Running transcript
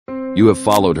You have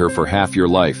followed her for half your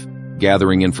life,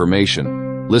 gathering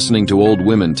information, listening to old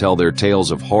women tell their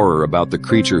tales of horror about the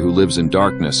creature who lives in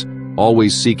darkness,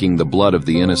 always seeking the blood of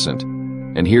the innocent.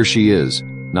 And here she is,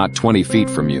 not 20 feet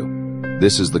from you.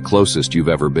 This is the closest you've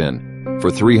ever been. For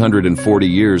 340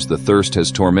 years the thirst has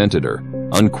tormented her,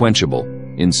 unquenchable,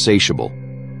 insatiable.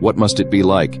 What must it be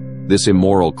like, this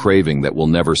immoral craving that will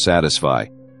never satisfy?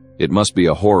 It must be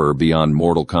a horror beyond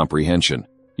mortal comprehension.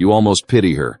 You almost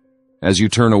pity her. As you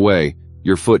turn away,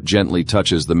 your foot gently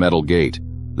touches the metal gate.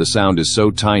 The sound is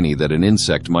so tiny that an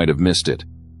insect might have missed it.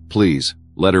 Please,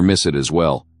 let her miss it as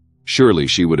well. Surely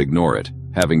she would ignore it,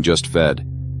 having just fed.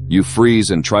 You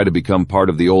freeze and try to become part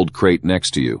of the old crate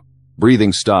next to you.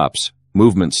 Breathing stops,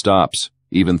 movement stops,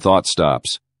 even thought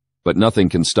stops. But nothing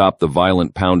can stop the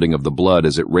violent pounding of the blood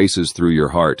as it races through your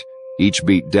heart, each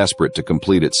beat desperate to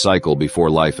complete its cycle before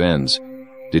life ends.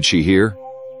 Did she hear?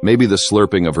 Maybe the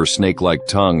slurping of her snake-like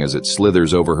tongue as it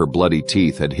slithers over her bloody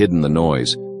teeth had hidden the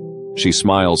noise. She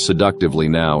smiles seductively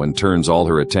now and turns all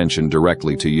her attention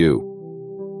directly to you.